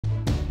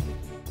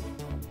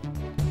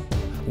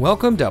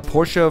Welcome to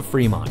Porsche of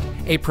Fremont,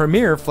 a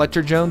premier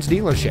Fletcher Jones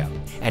dealership.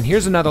 And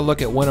here's another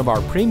look at one of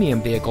our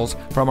premium vehicles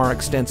from our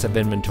extensive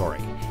inventory.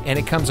 And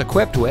it comes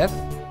equipped with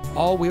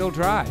all-wheel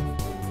drive,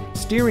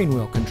 steering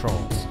wheel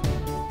controls,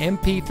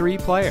 MP3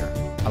 player,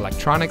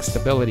 electronic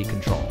stability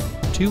control,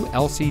 2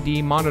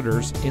 LCD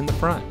monitors in the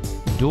front,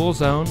 dual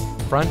zone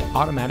front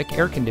automatic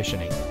air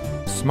conditioning,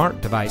 smart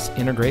device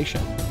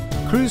integration,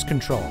 cruise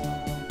control,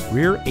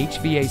 rear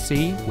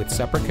HVAC with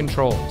separate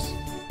controls,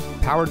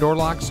 power door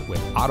locks with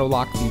auto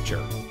lock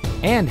feature,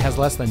 and has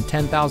less than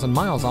 10,000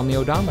 miles on the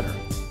odometer.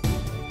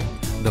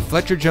 The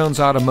Fletcher Jones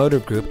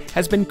Automotive Group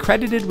has been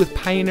credited with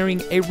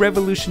pioneering a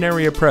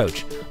revolutionary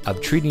approach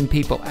of treating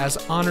people as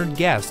honored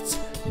guests,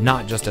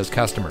 not just as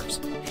customers.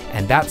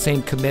 And that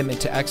same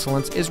commitment to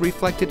excellence is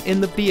reflected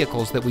in the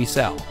vehicles that we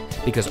sell,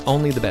 because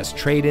only the best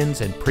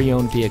trade-ins and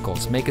pre-owned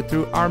vehicles make it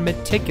through our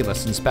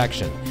meticulous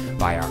inspection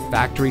by our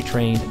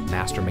factory-trained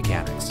master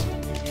mechanics.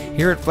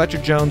 Here at Fletcher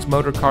Jones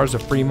Motor Cars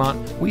of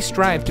Fremont, we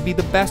strive to be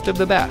the best of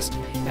the best,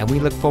 and we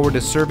look forward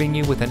to serving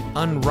you with an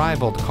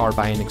unrivaled car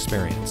buying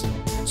experience.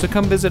 So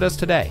come visit us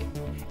today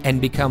and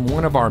become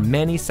one of our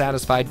many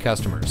satisfied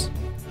customers.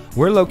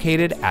 We're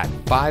located at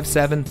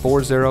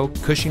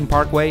 5740 Cushing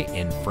Parkway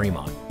in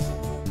Fremont.